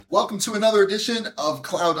Welcome to another edition of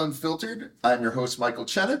Cloud Unfiltered. I'm your host, Michael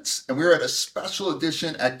Chenitz, and we're at a special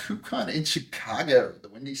edition at KubeconNA in Chicago, the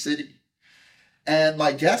Windy City. And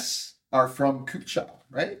my guests are from KubeShop,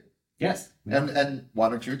 right? Yes. And why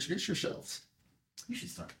don't you introduce yourselves? You should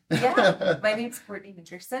start. Yeah, my name's Cortney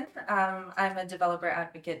Nickerson. I'm a developer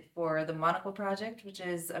advocate for the Monocle project, which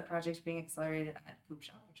is a project being accelerated at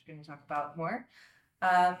KubeShop, which we're going to talk about more.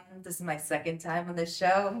 This is my second time on this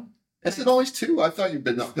show. Is it always two? I thought you've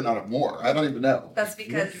been on it more. I don't even know. That's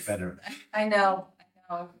because Better. I know.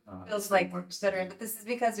 It feels like we're better, but this is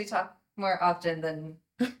because we talk more often in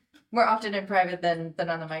private than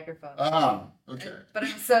on the microphone. Okay. But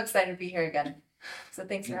I'm so excited to be here again. So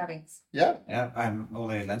thanks for having us. Yeah. Yeah, I'm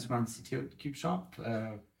Ole Lensmar, CTO at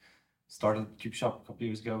KubeShop. Started KubeShop a couple of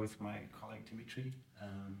years ago with my colleague Dimitri,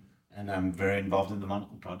 and I'm very involved in the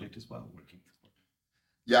Monocle project as well, working.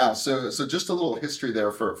 Yeah, so just a little history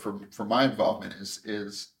there for my involvement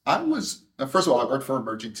is I was, first of all, I worked for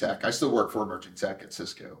emerging tech. I still work for emerging tech at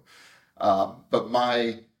Cisco. But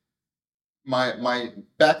my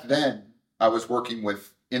back then I was working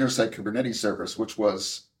with Intersite Kubernetes Service, which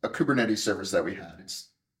was a Kubernetes service that we had. It's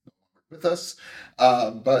no longer with us.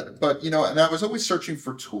 But and I was always searching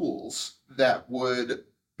for tools that would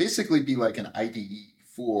basically be like an IDE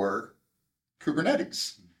for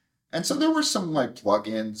Kubernetes. And so there were some like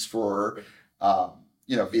plugins for,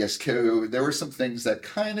 VS Code. There were some things that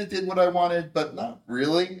kind of did what I wanted, but not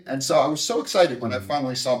really. And so I was so excited when I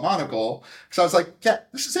finally saw Monocle, because I was like, yeah,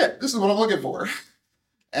 this is it. This is what I'm looking for.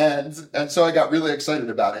 And so I got really excited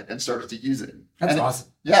about it and started to use it. That's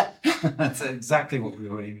awesome. Yeah. That's exactly what we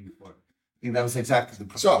were aiming for. I think that was exactly the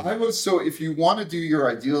problem. So if you want to do your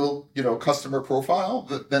ideal, customer profile,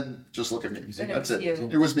 then just look at me. That's it.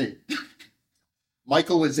 It was me.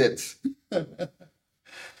 Michael is it.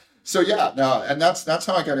 So yeah, no, and that's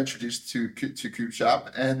how I got introduced to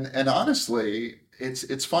KubeShop. And honestly,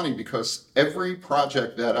 it's funny because every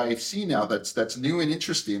project that I see now that's new and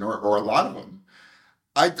interesting, or a lot of them,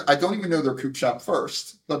 I don't even know they're KubeShop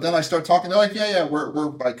first. But then I start talking, they're like, yeah,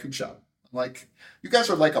 we're by KubeShop. I'm like, you guys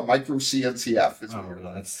are like a micro CNCF.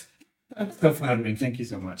 That's so flattering. Thank you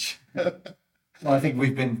so much. Well, I think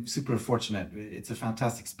we've been super fortunate. It's a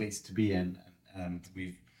fantastic space to be in. And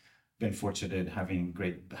we've been fortunate having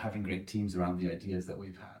great teams around the ideas that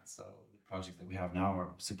we've had. So the project that we have now, we're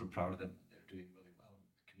super proud of them. They're doing really well in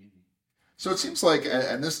the community. So it seems like,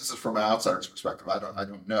 and this is from an outsider's perspective, I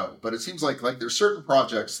don't know, but it seems like there's certain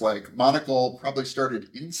projects like Monocle probably started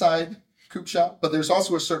inside KubeShop, but there's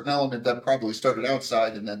also a certain element that probably started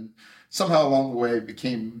outside and then somehow along the way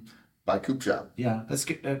became by KubeShop. Yeah, that's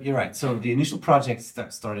good. You're right. So the initial projects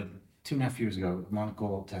that started 2.5 years ago,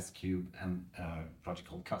 Monocle, Test Cube, and a project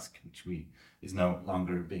called Cusk, which is no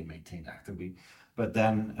longer being maintained actively. But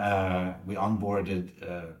then we onboarded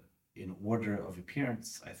in order of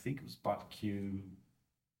appearance. I think it was BotQ,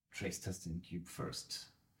 Trace Test, and Cube first,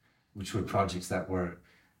 which were projects that were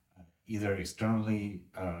either externally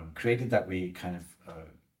created that we kind of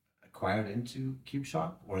acquired into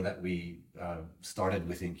KubeShop, or that we started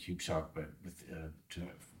within KubeShop but with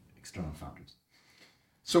external founders.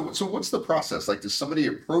 So what's the process? Like, does somebody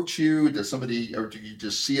approach you? Or do you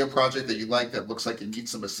just see a project that you like that looks like it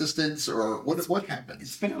needs some assistance, or what happens?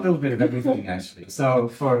 It's been a little bit of everything, actually. So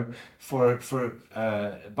for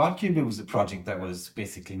BotCube, it was a project that was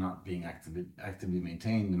basically not being actively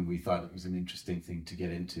maintained, and we thought it was an interesting thing to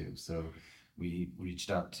get into. So we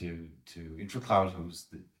reached out to InfraCloud, who's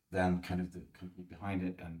then kind of the company behind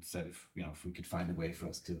it, and said if we could find a way for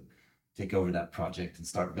us to take over that project and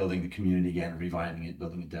start building the community again, reviving it,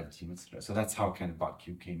 building a dev team, etc. So that's how kind of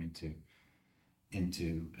BotCube came into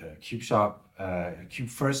KubeShop. Cube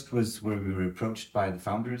first was where we were approached by the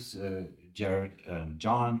founders, Jared and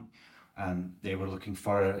John, and they were looking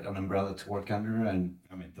for an umbrella to work under. And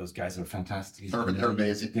I mean, those guys are fantastic. They're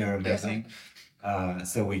amazing. They're amazing.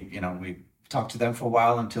 So we talked to them for a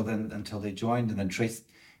while until they joined, and then Trace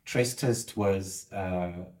Test was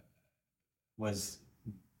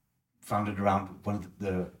founded around one of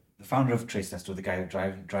the founder of Trace Test, or the guy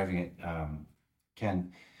driving it,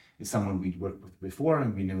 Ken, is someone we'd worked with before,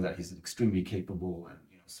 and we knew that he's an extremely capable and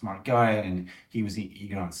smart guy, and he was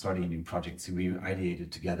eager on starting a new project. So we ideated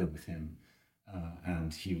together with him,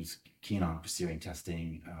 and he was keen on pursuing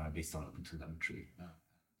testing based on OpenTelemetry.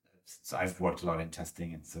 So I've worked a lot in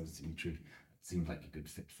testing, and so Dimitri seemed like a good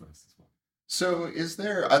fit for us as well. So is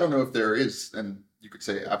there, I don't know if there is, and you could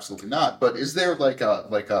say absolutely not, but is there like a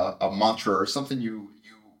mantra or something you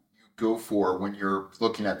go for when you're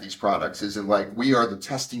looking at these products? Is it like, we are the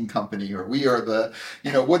testing company, or we are the,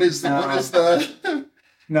 what is the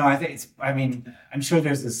No, I think I mean, I'm sure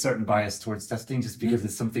there's a certain bias towards testing just because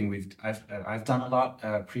it's something I've done a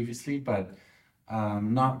lot previously, but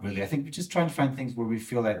not really. I think we're just trying to find things where we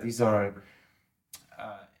feel like these are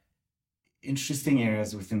interesting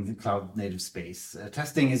areas within the cloud native space.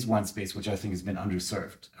 Testing is one space which I think has been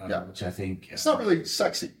underserved, which I think it's not really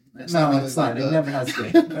sexy. It's not. It never has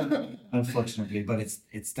been, unfortunately. But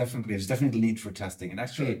there's definitely need for testing. And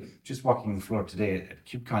actually, just walking the floor today at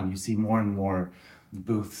KubeCon, you see more and more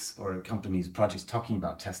booths or companies, projects talking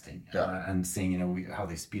about testing and saying, how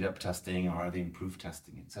they speed up testing or how they improve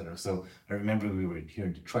testing, etc. So I remember we were here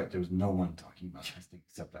in Detroit. There was no one talking about testing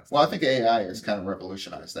except us. Well, I think AI has kind of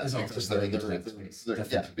revolutionized that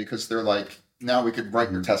because they're like, now we could write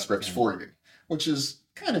your test scripts for you, which is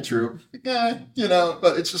kind of true.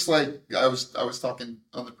 But it's just like I was talking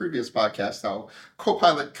on the previous podcast how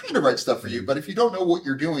Copilot kind of writes stuff for you, but if you don't know what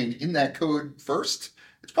you're doing in that code first,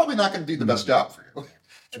 it's probably not going to do the best job for you.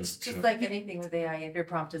 It's just like anything with AI. If your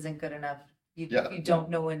prompt isn't good enough, you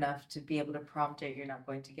don't know enough to be able to prompt it, you're not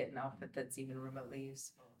going to get an output that's even remotely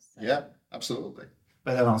useful. So. Yeah, absolutely.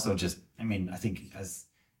 But then also I think as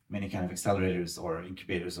many kind of accelerators or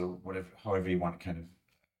incubators or whatever, however you want to kind of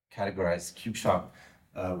categorize KubeShop,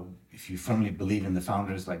 if you firmly believe in the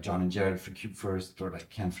founders like John and Jared for KubeFirst or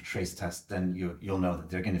like Ken for Trace Test, then you'll know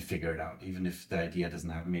that they're going to figure it out, even if the idea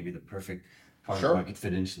doesn't have maybe the perfect product market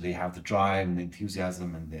fit into. They have the drive and the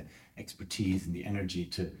enthusiasm and the expertise and the energy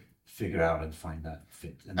to figure out and find that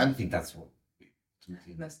fit. And I think that's what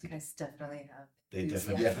most guys definitely have. They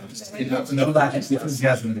definitely have no lack of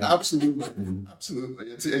enthusiasm. Absolutely.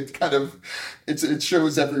 It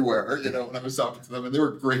shows everywhere, when I was talking to them, and they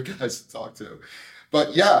were great guys to talk to.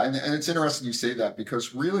 But yeah, and it's interesting you say that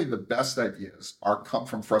because really the best ideas come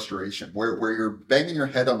from frustration, where you're banging your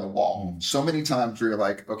head on the wall so many times where you're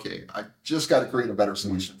like, okay, I just got to create a better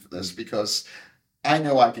solution for this because I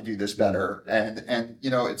know I can do this better. And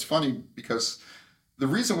it's funny because the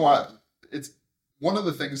reason why it's one of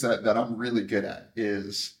the things that I'm really good at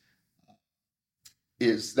is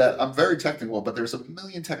that I'm very technical, but there's a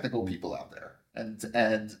million technical people out there.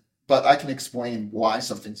 But I can explain why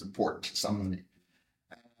something's important to somebody.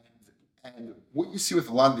 And what you see with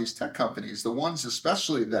a lot of these tech companies, the ones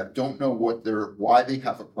especially that don't know why they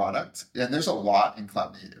have a product, and there's a lot in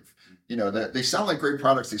cloud native, they sound like great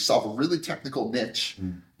products. They solve a really technical niche,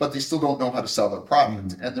 but they still don't know how to sell their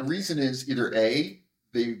product. And the reason is either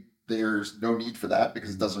there's no need for that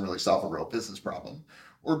because it doesn't really solve a real business problem,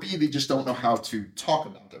 or B, they just don't know how to talk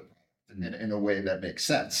about their product in a way that makes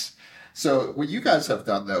sense. So what you guys have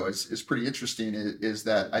done though is pretty interesting. Is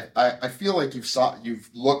that I feel like you've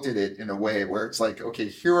looked at it in a way where it's like, okay,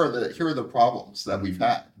 here are the problems that we've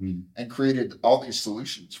had, and created all these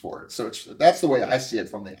solutions for it. So that's the way I see it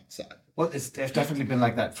from the outside. Well, it's definitely been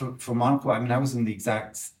like that for Monaco. I mean, I was in the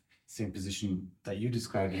exact same position that you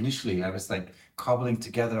described initially. I was like cobbling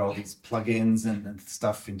together all these plugins and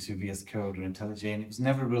stuff into VS Code or IntelliJ, and it was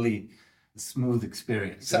never really a smooth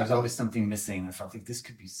experience. Exactly. There was always something missing. I felt like this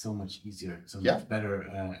could be so much easier, so much better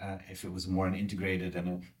if it was more an integrated and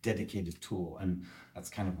a dedicated tool. And that's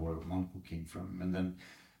kind of where Monaco came from. And then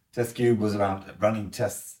TestCube was around running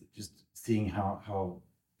tests, just seeing how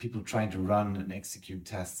people trying to run and execute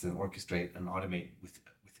tests and orchestrate and automate with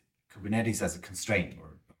Kubernetes as a constraint or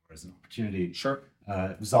as an opportunity. Sure.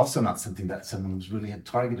 It was also not something that someone was really had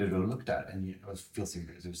targeted or looked at, and it feels like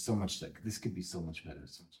there's so much like this could be so much better,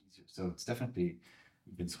 so much easier. So it's definitely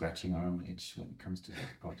we've been scratching our own itch when it comes to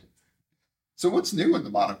that project. So what's new in the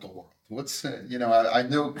Monaco world? What's I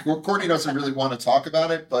know Cortney doesn't really want to talk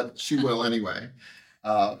about it, but she will anyway.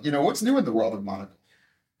 What's new in the world of Monaco?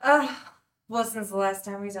 Well, since the last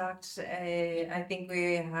time we talked, I think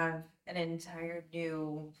we have an entire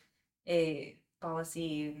new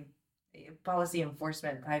policy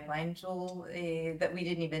enforcement pipeline tool that we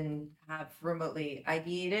didn't even have remotely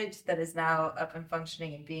ideated that is now up and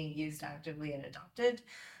functioning and being used actively and adopted.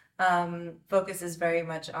 Focus is very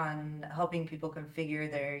much on helping people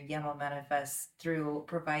configure their YAML manifests through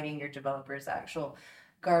providing your developers actual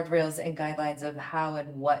guardrails and guidelines of how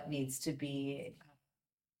and what needs to be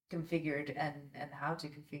configured and how to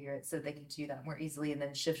configure it so they can do that more easily and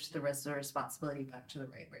then shift the rest of the responsibility back to the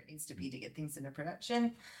right where it needs to be to get things into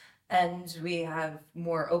production. And we have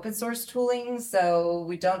more open source tooling. So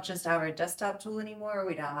we don't just have our desktop tool anymore.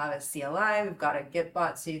 We now have a CLI. We've got a Git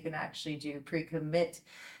bot so you can actually do pre-commit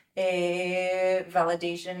a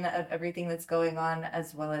validation of everything that's going on,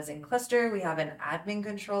 as well as in cluster. We have an admin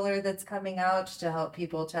controller that's coming out to help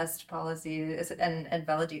people test policies and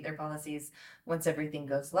validate their policies once everything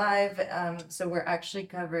goes live. So we're actually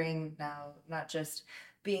covering now not just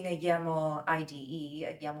being a YAML IDE,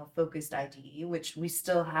 a YAML focused IDE, which we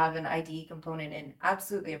still have an IDE component in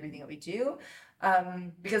absolutely everything that we do.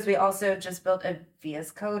 Because we also just built a VS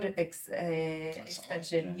Code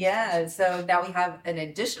extension. Yeah, so now we have an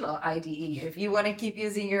additional IDE. If you want to keep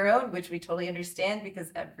using your own, which we totally understand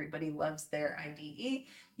because everybody loves their IDE,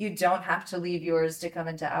 you don't have to leave yours to come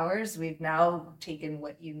into ours. We've now taken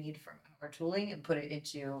what you need from our tooling and put it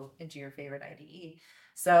into your favorite IDE.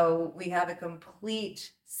 So we have a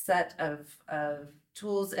complete set of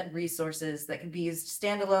tools and resources that can be used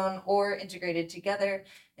standalone or integrated together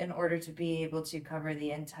in order to be able to cover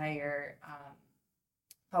the entire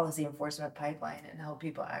policy enforcement pipeline and help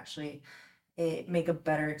people actually make a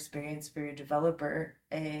better experience for your developer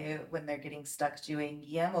when they're getting stuck doing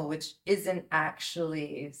YAML, which isn't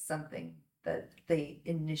actually something that they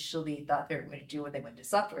initially thought they were going to do when they went to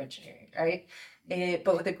software engineering, right?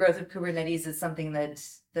 But with the growth of Kubernetes, it's something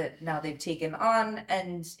that now they've taken on.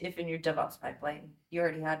 And if in your DevOps pipeline, you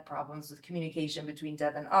already had problems with communication between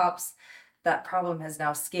dev and ops, that problem has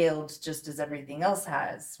now scaled just as everything else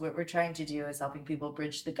has. What we're trying to do is helping people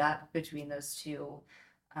bridge the gap between those two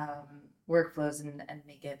workflows and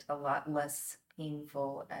make it a lot less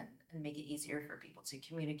painful and make it easier for people to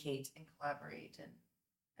communicate and collaborate and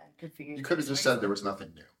configure. You could have just said there was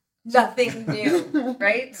nothing new. Nothing new,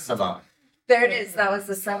 right? There it is. That was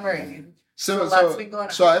the summary. So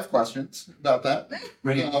I have questions about that.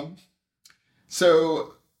 Right.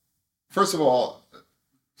 So first of all,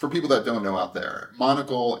 for people that don't know out there,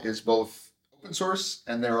 Monocle is both open source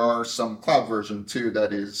and there are some cloud version too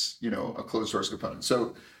that is, a closed source component.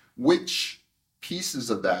 So which pieces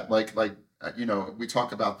of that, like we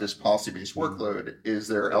talk about this policy-based workload, is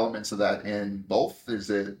there elements of that in both? Is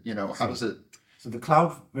it, how does it? So the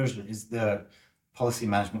cloud version is the policy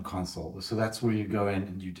management console. So that's where you go in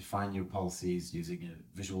and you define your policies using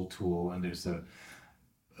a visual tool, and there's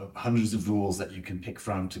hundreds of rules that you can pick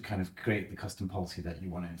from to kind of create the custom policy that you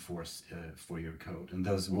want to enforce for your code. And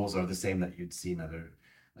those rules are the same that you'd see in other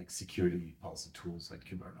like security policy tools like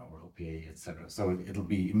KubeconNA or OPA, etc. So it'll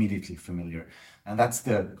be immediately familiar. And that's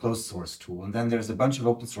the closed source tool. And then there's a bunch of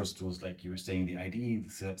open source tools, like you were saying, the IDE,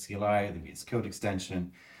 the CLI, the VS Code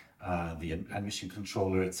extension, the admission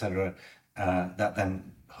controller, etc., that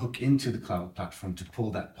then hook into the cloud platform to pull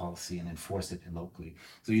that policy and enforce it locally.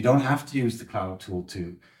 So you don't have to use the cloud tool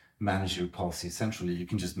to manage your policies centrally. You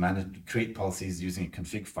can just create policies using a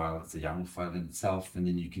config file. It's a YAML file in itself, and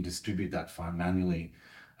then you can distribute that file manually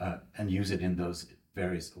and use it in those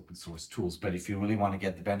various open source tools. But if you really want to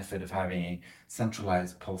get the benefit of having a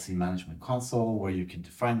centralized policy management console where you can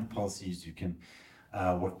define the policies, you can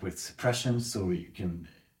work with suppression, so you can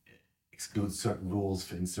exclude certain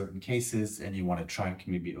rules in certain cases, and you want to track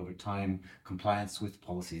maybe over time compliance with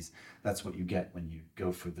policies, that's what you get when you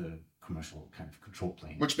go for the commercial kind of control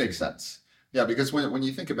plane. Which makes sense. Yeah, because when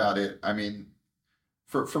you think about it, I mean,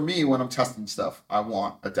 for me, when I'm testing stuff, I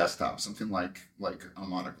want a desktop, something like a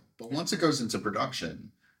Monocle. But once it goes into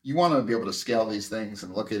production, you want to be able to scale these things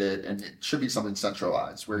and look at it, and it should be something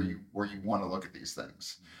centralized where you want to look at these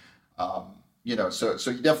things.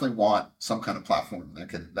 So you definitely want some kind of platform that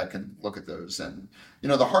can look at those. And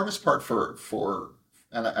the hardest part for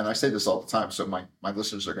and I say this all the time, so my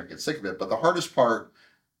listeners are going to get sick of it, but the hardest part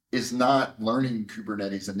is not learning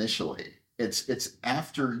Kubernetes initially. It's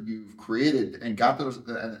after you've created and got those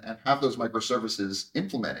and have those microservices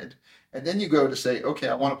implemented, and then you go to say, okay,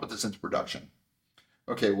 I want to put this into production.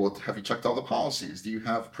 Okay, well, have you checked all the policies? Do you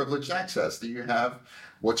have privileged access?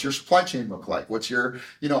 What's your supply chain look like? What's your,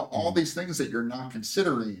 all these things that you're not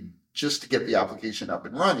considering just to get the application up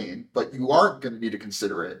and running, but you are going to need to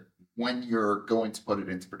consider it when you're going to put it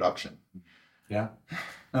into production. Yeah,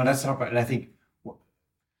 no, that's not right. And I think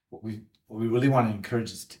what we really want to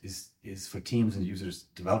encourage is for teams and users,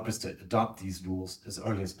 developers, to adopt these rules as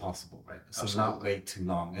early as possible, right? So Absolutely. not wait too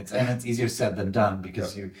long. It's easier said than done,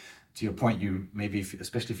 because to your point, you maybe,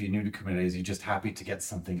 especially if you're new to Kubernetes, you're just happy to get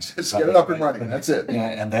something. Just get it up and running. That's it.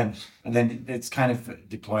 Yeah, and then it's kind of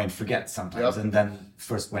deploy and forget sometimes. Yep. And then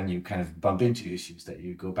first when you kind of bump into issues that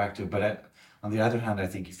you go back to. But on the other hand, I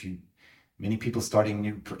think many people starting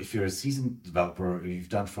new, if you're a seasoned developer or you've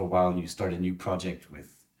done for a while and you start a new project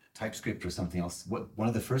with TypeScript or something else, one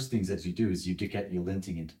of the first things that you do is you get your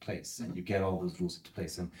linting into place, and you get all those rules into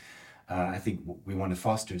place. And I think what we want to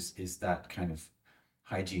foster is that kind of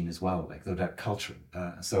hygiene as well, like that culture.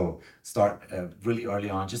 So start really early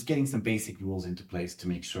on, just getting some basic rules into place to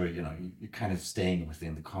make sure you're kind of staying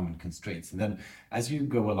within the common constraints. And then as you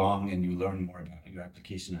go along and you learn more about your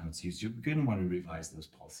application and how it's used, you're going to want to revise those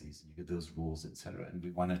policies and you get those rules, etc. And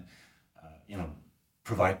we want to,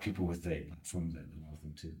 provide people with a platform that allows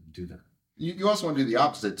them to do that. you also want to do the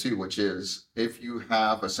opposite too, which is if you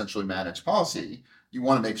have a centrally managed policy, you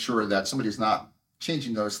want to make sure that somebody's not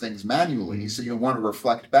changing those things manually. So you want to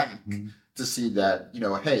reflect back to see that,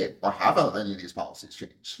 hey, or have any of these policies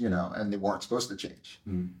changed, and they weren't supposed to change.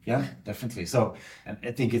 Yeah, definitely. So, and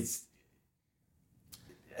I think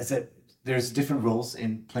there's different roles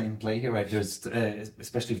in play here, right? There's,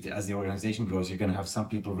 especially as the organization grows, you're going to have some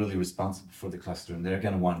people really responsible for the cluster, and they're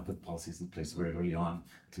going to want to put policies in place very early on,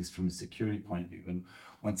 at least from a security point of view. And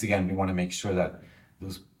once again, we want to make sure that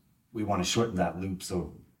we want to shorten that loop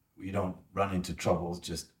so we don't run into troubles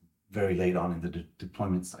just very late on in the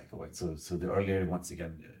deployment cycle, right? So the earlier,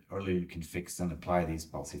 earlier you can fix and apply these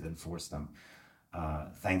policies, enforce them,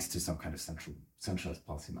 thanks to some kind of centralized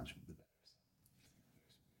policy management.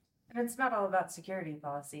 And it's not all about security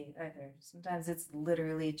policy either. Sometimes it's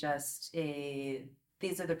literally just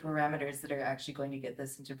these are the parameters that are actually going to get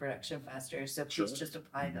this into production faster. So please just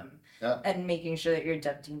apply them. Yeah. And making sure that your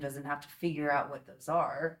dev team doesn't have to figure out what those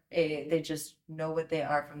are. They just know what they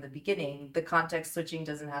are from the beginning. The context switching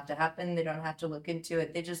doesn't have to happen. They don't have to look into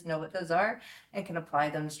it. They just know what those are and can apply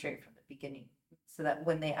them straight from the beginning. So that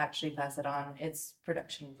when they actually pass it on, it's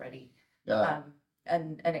production ready. Yeah.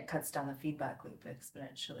 And it cuts down the feedback loop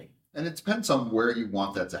exponentially. And it depends on where you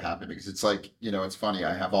want that to happen, because it's like, it's funny.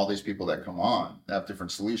 I have all these people that come on, that have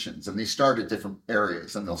different solutions, and they start at different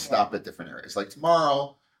areas and they'll stop at different areas. Like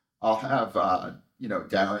tomorrow, I'll have,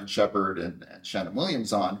 Darren Shepard and Shannon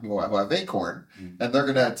Williams on who have Acorn, and they're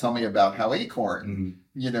going to tell me about how Acorn,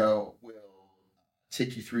 will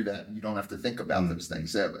take you through that, and you don't have to think about those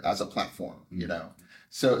things as a platform,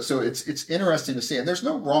 So it's interesting to see, and there's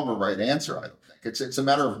no wrong or right answer. I don't think it's a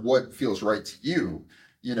matter of what feels right to you,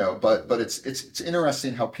 But it's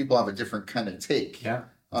interesting how people have a different kind of take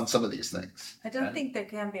on some of these things. I don't think there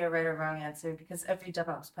can be a right or wrong answer because every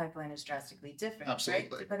DevOps pipeline is drastically different. Absolutely.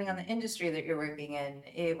 Right? Depending on the industry that you're working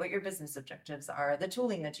in, what your business objectives are, the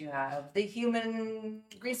tooling that you have, the human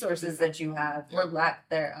resources that you have, or lack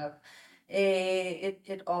thereof.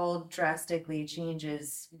 It all drastically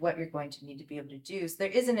changes what you're going to need to be able to do. So there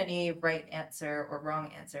isn't any right answer or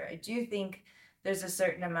wrong answer. I do think there's a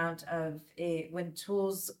certain amount of when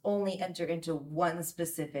tools only enter into one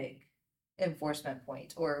specific enforcement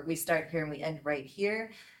point, or we start here and we end right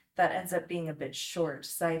here, that ends up being a bit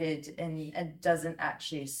short-sighted and doesn't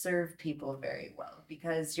actually serve people very well,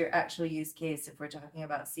 because your actual use case, if we're talking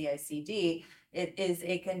about CI/CD, it is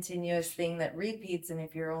a continuous thing that repeats, and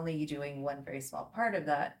if you're only doing one very small part of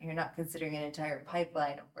that, you're not considering an entire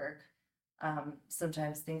pipeline of work.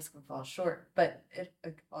 Sometimes things can fall short, but it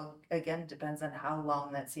again depends on how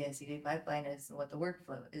long that CI/CD pipeline is and what the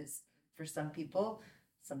workflow is. For some people,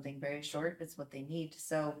 something very short is what they need.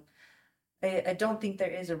 So I don't think there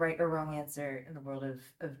is a right or wrong answer in the world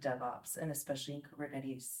of DevOps, and especially in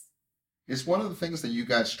Kubernetes. Is one of the things that you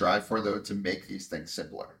guys strive for, though, to make these things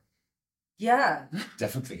simpler? Yeah.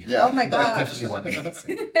 Definitely. Yeah. Oh my gosh.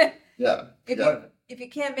 Yeah. If you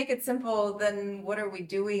can't make it simple, then what are we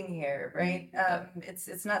doing here, right?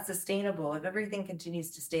 It's not sustainable. If everything continues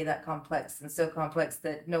to stay that complex and so complex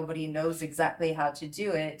that nobody knows exactly how to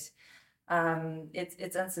do it,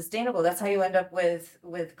 it's unsustainable. That's how you end up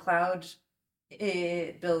with cloud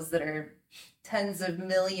bills that are tens of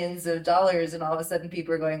millions of dollars, and all of a sudden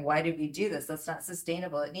people are going, why did we do this? That's not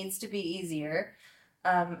sustainable. It needs to be easier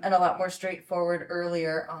and a lot more straightforward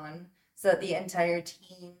earlier on, so that the entire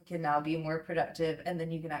team can now be more productive, and then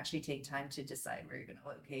you can actually take time to decide where you're going to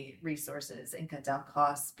allocate resources and cut down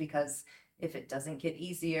costs, because if it doesn't get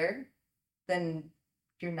easier, then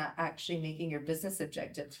you're not actually making your business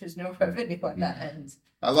objective. There's no revenue on that end.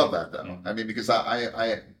 I love that, though. I mean, because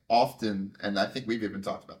I often, and I think we've even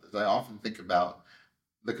talked about this, I often think about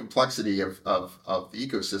the complexity of the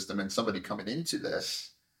ecosystem and somebody coming into this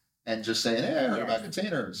and just saying, hey, I heard about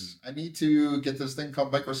containers. I need to get this thing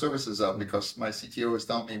called microservices up because my CTO is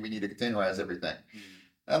telling me we need to containerize everything.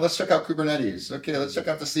 And let's check out Kubernetes. Okay, let's check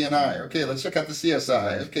out the CNI. Okay, let's check out the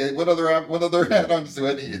CSI. Okay, what other add-ons do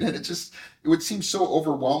I need? And it would seem so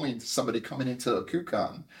overwhelming to somebody coming into a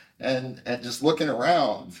KubeCon and just looking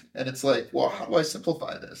around. And it's like, well, how do I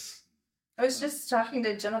simplify this? I was just talking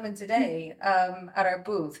to a gentleman today at our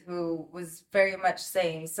booth who was very much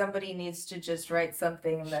saying somebody needs to just write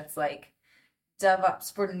something that's like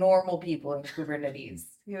DevOps for normal people in Kubernetes.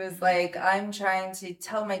 He was like, I'm trying to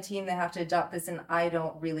tell my team they have to adopt this, and I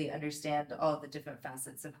don't really understand all the different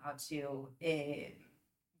facets of how to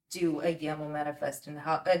do a YAML manifest and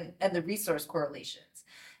the resource correlations.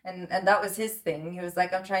 And that was his thing. He was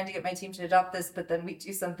like, I'm trying to get my team to adopt this, but then we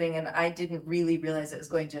do something and I didn't really realize it was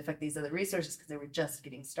going to affect these other resources because they were just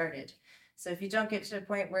getting started. So if you don't get to a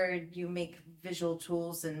point where you make visual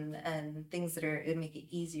tools and things that make it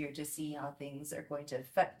easier to see how things are going to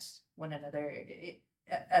affect one another,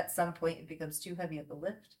 at some point it becomes too heavy of a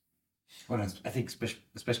lift. Well, I think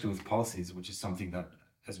especially with policies, which is something that,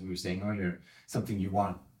 as we were saying earlier, something you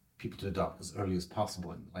want people to adopt as early as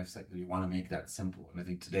possible in the life cycle. You want to make that simple. And I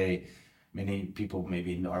think today, many people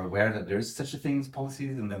maybe are aware that there's such a thing as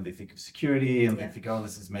policies, and then they think of security, and they think, oh,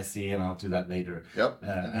 this is messy, and I'll do that later. Yep.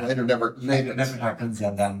 And later never happens,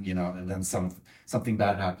 and then and then something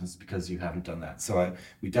bad happens because you haven't done that. So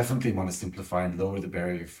we definitely want to simplify and lower the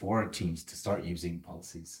barrier for teams to start using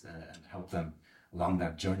policies and help them along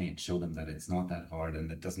that journey and show them that it's not that hard, and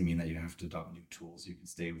that doesn't mean that you have to adopt new tools. You can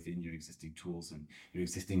stay within your existing tools and your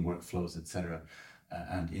existing workflows, etc.,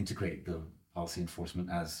 and integrate the policy enforcement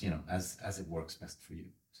as it works best for you.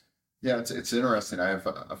 Yeah, it's interesting. I have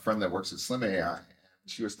a friend that works at Slim AI. And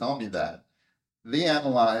she was telling me that they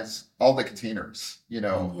analyze all the containers,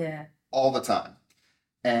 all the time,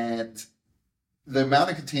 and the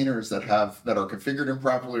amount of containers that are configured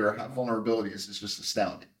improperly or have vulnerabilities is just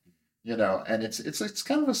astounding. And it's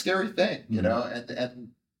kind of a scary thing, and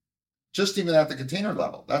just even at the container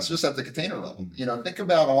level. That's just at the container level. Think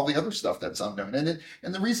about all the other stuff that's unknown.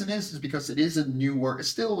 And the reason is because it's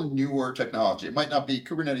still a newer technology. It might not be,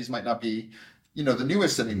 Kubernetes might not be, the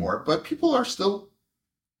newest anymore, but people are still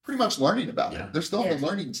pretty much learning about it. They're still in the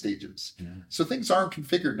learning stages. Yeah. So things aren't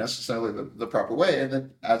configured necessarily the proper way. And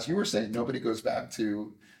then, as you were saying, nobody goes back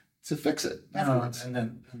to fix it afterwards. And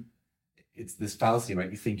then it's this fallacy, right?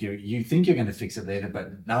 You think you're going to fix it later,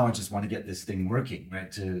 but now I just want to get this thing working, right?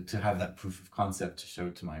 To have that proof of concept to show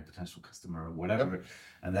to my potential customer or whatever,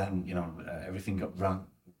 and then everything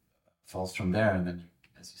falls from there, and then,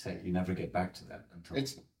 as you say, you never get back to that until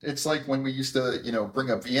it's like when we used to bring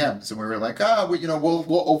up VMs and we were like,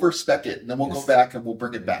 we'll overspec it and then we'll go back and we'll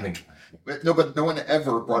bring it back. But no one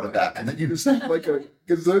ever brought it back, and then you just have like a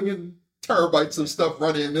gazillion terabytes of stuff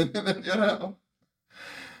running, and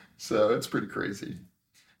So it's pretty crazy.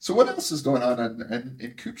 So what else is going on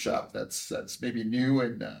in KubeShop that's maybe new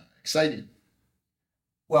and exciting?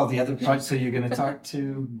 Well, the other part, so you're going to talk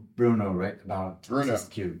to Bruno, right, about Bruno.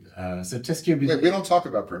 TestCube. So TestCube is... Wait, we don't talk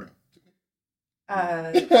about Bruno.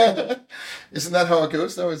 Isn't that how it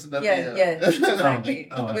goes, though? Isn't that exactly. We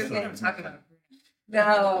don't talk about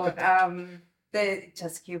Bruno. No, the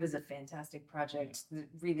TestCube is a fantastic project. It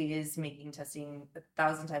really is making testing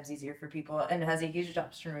 1,000 times easier for people, and has a huge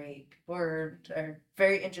adoption rate. People are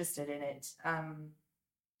very interested in it.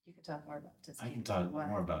 You can talk more about TestCube. I can talk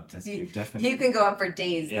more about TestCube, definitely. You can go on for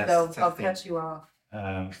days, so I'll cut you off.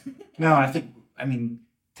 No,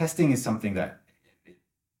 testing is something that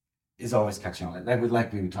is always catching on.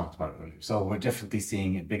 Like we talked about earlier. So we're definitely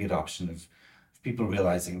seeing a big adoption of people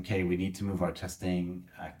realizing, okay, we need to move our testing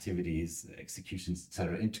activities, executions,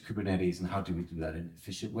 etc., into Kubernetes, and how do we do that in an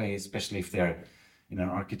efficient way, especially if they're in an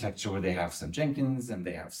architecture where they have some Jenkins and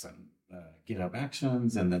they have some GitHub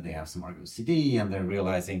Actions, and then they have some Argo CD, and they're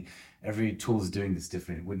realizing every tool is doing this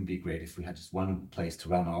different. It wouldn't be great if we had just one place to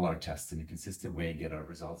run all our tests in a consistent way and get our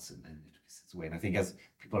results in a consistent way. And I think as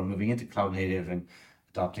people are moving into cloud native and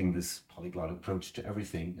adopting this polyglot approach to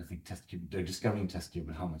everything, I think they're discovering TestCube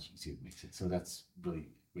and how much easier it makes it. So that's really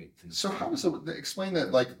great thing. So how does it explain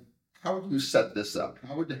that? Like, how would you set this up?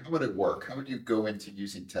 How would it work? How would you go into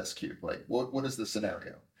using TestCube? Like, what is the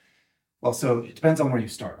scenario? Well, so it depends on where you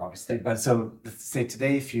start, obviously. But so let's say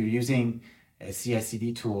today, if you're using a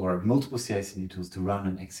CI/CD tool or multiple CI/CD tools to run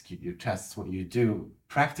and execute your tests, what you do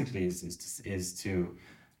practically is to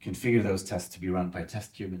configure those tests to be run by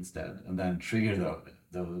TestCube instead, and then trigger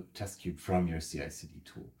the TestCube from your CI/CD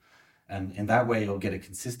tool. And in that way, you'll get a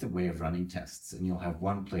consistent way of running tests, and you'll have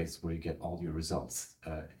one place where you get all your results,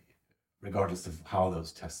 regardless of how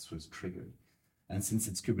those tests was triggered. And since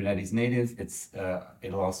it's Kubernetes native,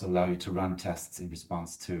 it'll also allow you to run tests in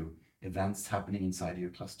response to events happening inside your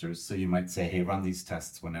clusters. So you might say, hey, run these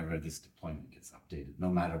tests whenever this deployment gets updated, no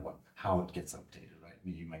matter how it gets updated, right? I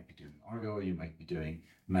mean, you might be doing Argo, you might be doing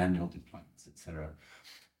manual deployments, etc.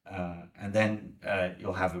 And then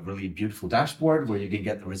you'll have a really beautiful dashboard where you can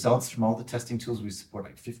get the results from all the testing tools. We support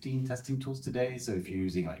like 15 testing tools today. So if you're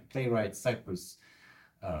using like Playwright, Cypress,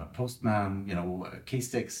 Postman,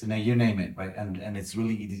 K6, you name it, right? And it's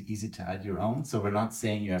really easy to add your own. So we're not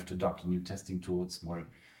saying you have to adopt a new testing tool. It's more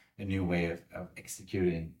a new way of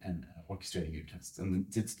executing and orchestrating your tests. And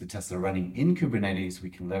since the tests are running in Kubernetes,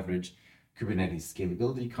 we can leverage Kubernetes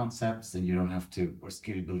scalability concepts, and you don't have to, or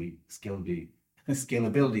scalability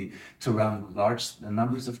to run large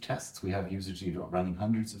numbers of tests. We have users running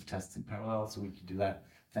hundreds of tests in parallel, so we can do that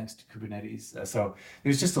thanks to Kubernetes. So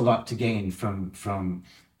there's just a lot to gain from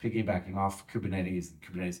piggybacking off Kubernetes and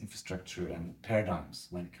Kubernetes infrastructure and paradigms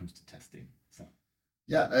when it comes to testing. So.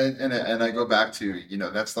 Yeah, and I go back to,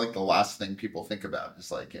 that's like the last thing people think about.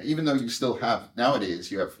 It's like, even though you still have,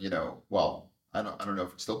 nowadays you have, well, I don't know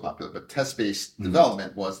if it's still popular, but test-based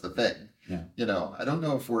development was the thing. Yeah. I don't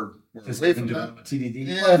know if we're just away from that. TDD.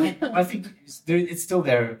 Yeah. Well, I think it's still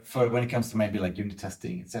there for when it comes to maybe like unit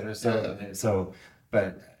testing, etc.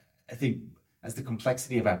 But I think as the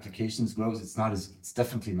complexity of applications grows, it's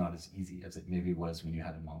definitely not as easy as it maybe was when you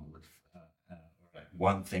had a monolith, or like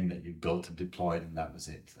one thing that you built and deployed and that was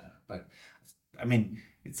it. But I mean,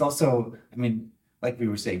 it's also, like we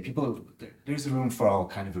were saying, there's room for all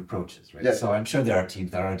kind of approaches, right? Yeah. So I'm sure there are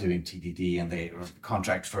teams that are doing TDD and they are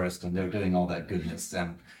contract first and they're doing all that goodness,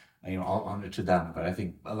 and all honor to them. But I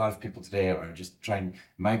think a lot of people today are just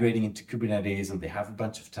migrating into Kubernetes, and they have a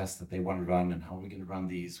bunch of tests that they want to run, and how are we going to run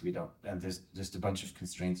these? We don't, and there's just a bunch of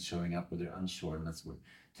constraints showing up where they're unsure, and that's where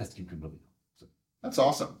testing can really help. So. That's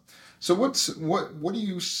awesome. So what do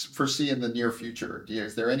you foresee in the near future?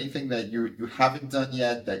 Is there anything that you haven't done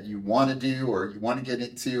yet that you want to do or you want to get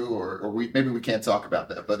into, or maybe we can't talk about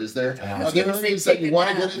that, but are there areas that you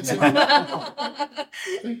want to get into?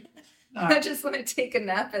 I just want to take a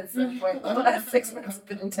nap at some point. The last 6 months have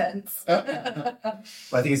been intense. Well,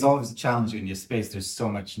 I think it's always a challenge in your space. There's so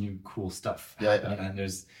much new cool stuff happening, and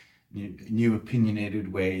there's new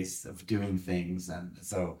opinionated ways of doing things, and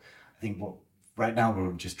so I think right now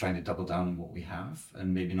we're just trying to double down on what we have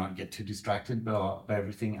and maybe not get too distracted by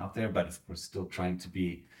everything out there, but of course still trying to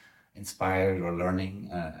be inspired or learning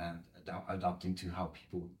and adapting to how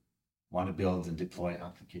people want to build and deploy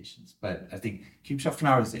applications. But I think KubeShop for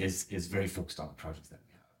now is very focused on the projects that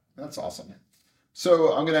we have. That's awesome.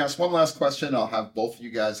 So I'm going to ask one last question. I'll have both of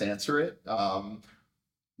you guys answer it.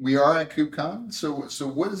 We are at KubeCon. So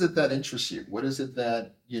what is it that interests you? What is it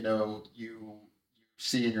that, you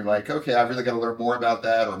see and you're like, okay, I've really got to learn more about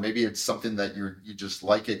that? Or maybe it's something that you just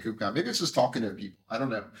like at KubeCon. Maybe it's just talking to people. I don't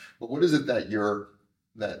know. But what is it that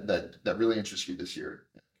that really interests you this year?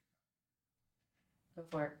 Go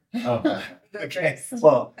for it. Oh, okay.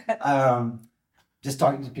 Well, just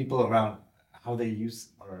talking to people around how they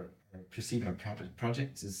use or perceive our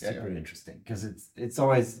projects is super interesting, because it's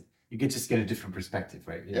always, you just get a different perspective,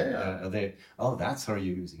 right? That's how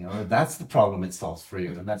you're using it, or that's the problem it solves for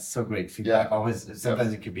you, and that's so great feedback. Always,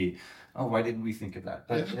 sometimes it could be, why didn't we think of that?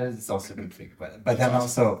 But it's also good to think about it. But then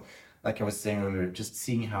also, like I was saying earlier, just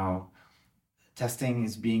seeing how testing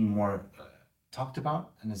is being more talked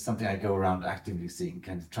about, and it's something I go around actively seeing,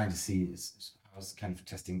 kind of trying to see is how's kind of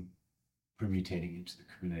testing permutating into the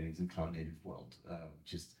Kubernetes and cloud native world,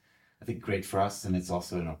 which is, I think, great for us, and it's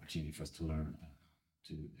also an opportunity for us to learn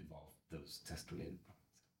to evolve those test related problems.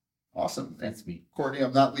 Awesome. That's me. Cortney,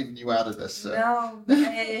 I'm not leaving you out of this. No,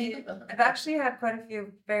 I've actually had quite a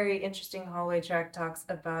few very interesting hallway track talks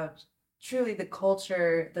about truly the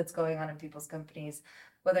culture that's going on in people's companies,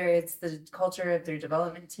 whether it's the culture of their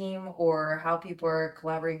development team or how people are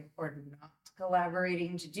collaborating or not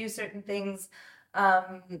collaborating to do certain things.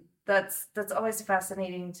 That's always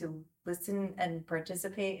fascinating to listen and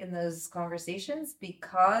participate in those conversations,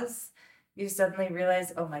 because you suddenly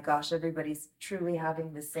realize, oh my gosh, everybody's truly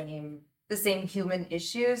having the same human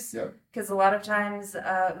issues. Because a lot of times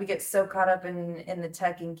we get so caught up in the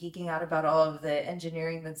tech and geeking out about all of the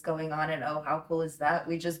engineering that's going on, and how cool is that?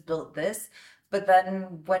 We just built this. But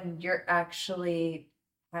then when you're actually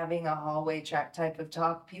having a hallway track type of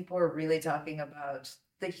talk, people are really talking about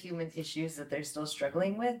the human issues that they're still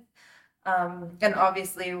struggling with. And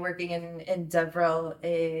obviously working in DevRel,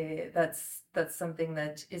 that's something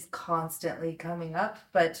that is constantly coming up,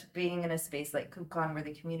 but being in a space like KubeCon where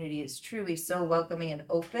the community is truly so welcoming and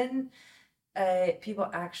open, people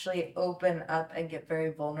actually open up and get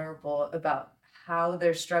very vulnerable about how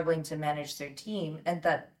they're struggling to manage their team, and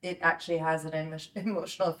that it actually has an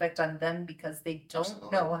emotional effect on them because they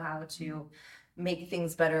don't know how to make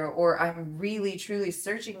things better, or I'm really truly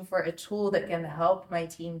searching for a tool that can help my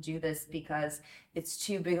team do this because it's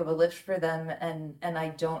too big of a lift for them, and I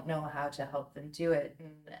don't know how to help them do it.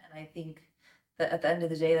 And I think that at the end of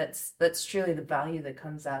the day, that's truly the value that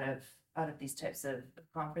comes out of these types of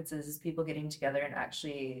conferences, is people getting together and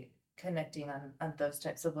actually connecting on those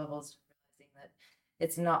types of levels, realizing that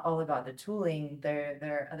it's not all about the tooling. There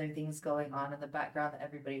are other things going on in the background that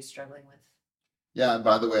everybody's struggling with. Yeah, and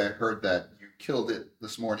by the way, I heard that you killed it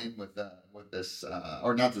this morning with this,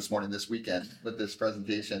 or not this morning, this weekend with this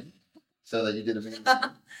presentation. So that you did amazing.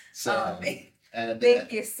 So And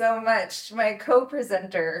Thank you so much. My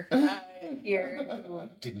co-presenter here who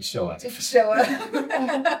Didn't show up. didn't show up.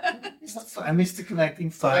 I missed the connecting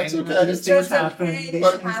flight. That's okay. These things It's happen. okay. These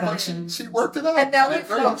But, things happen. but happen. she worked it out. And now She we've did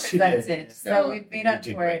great. co-presented, so Yeah. we've made up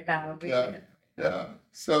You did for it now. Yeah. Yeah.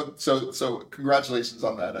 So congratulations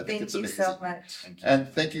on that. I think Thank it's you amazing. so much. Thank you. And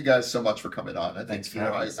thank you guys so much for coming on. I think Thanks for you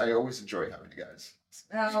know having us. I always enjoy having you guys.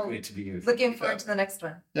 Oh, Great to be here. looking forward to the next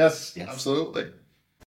one. Yes, Yes. absolutely.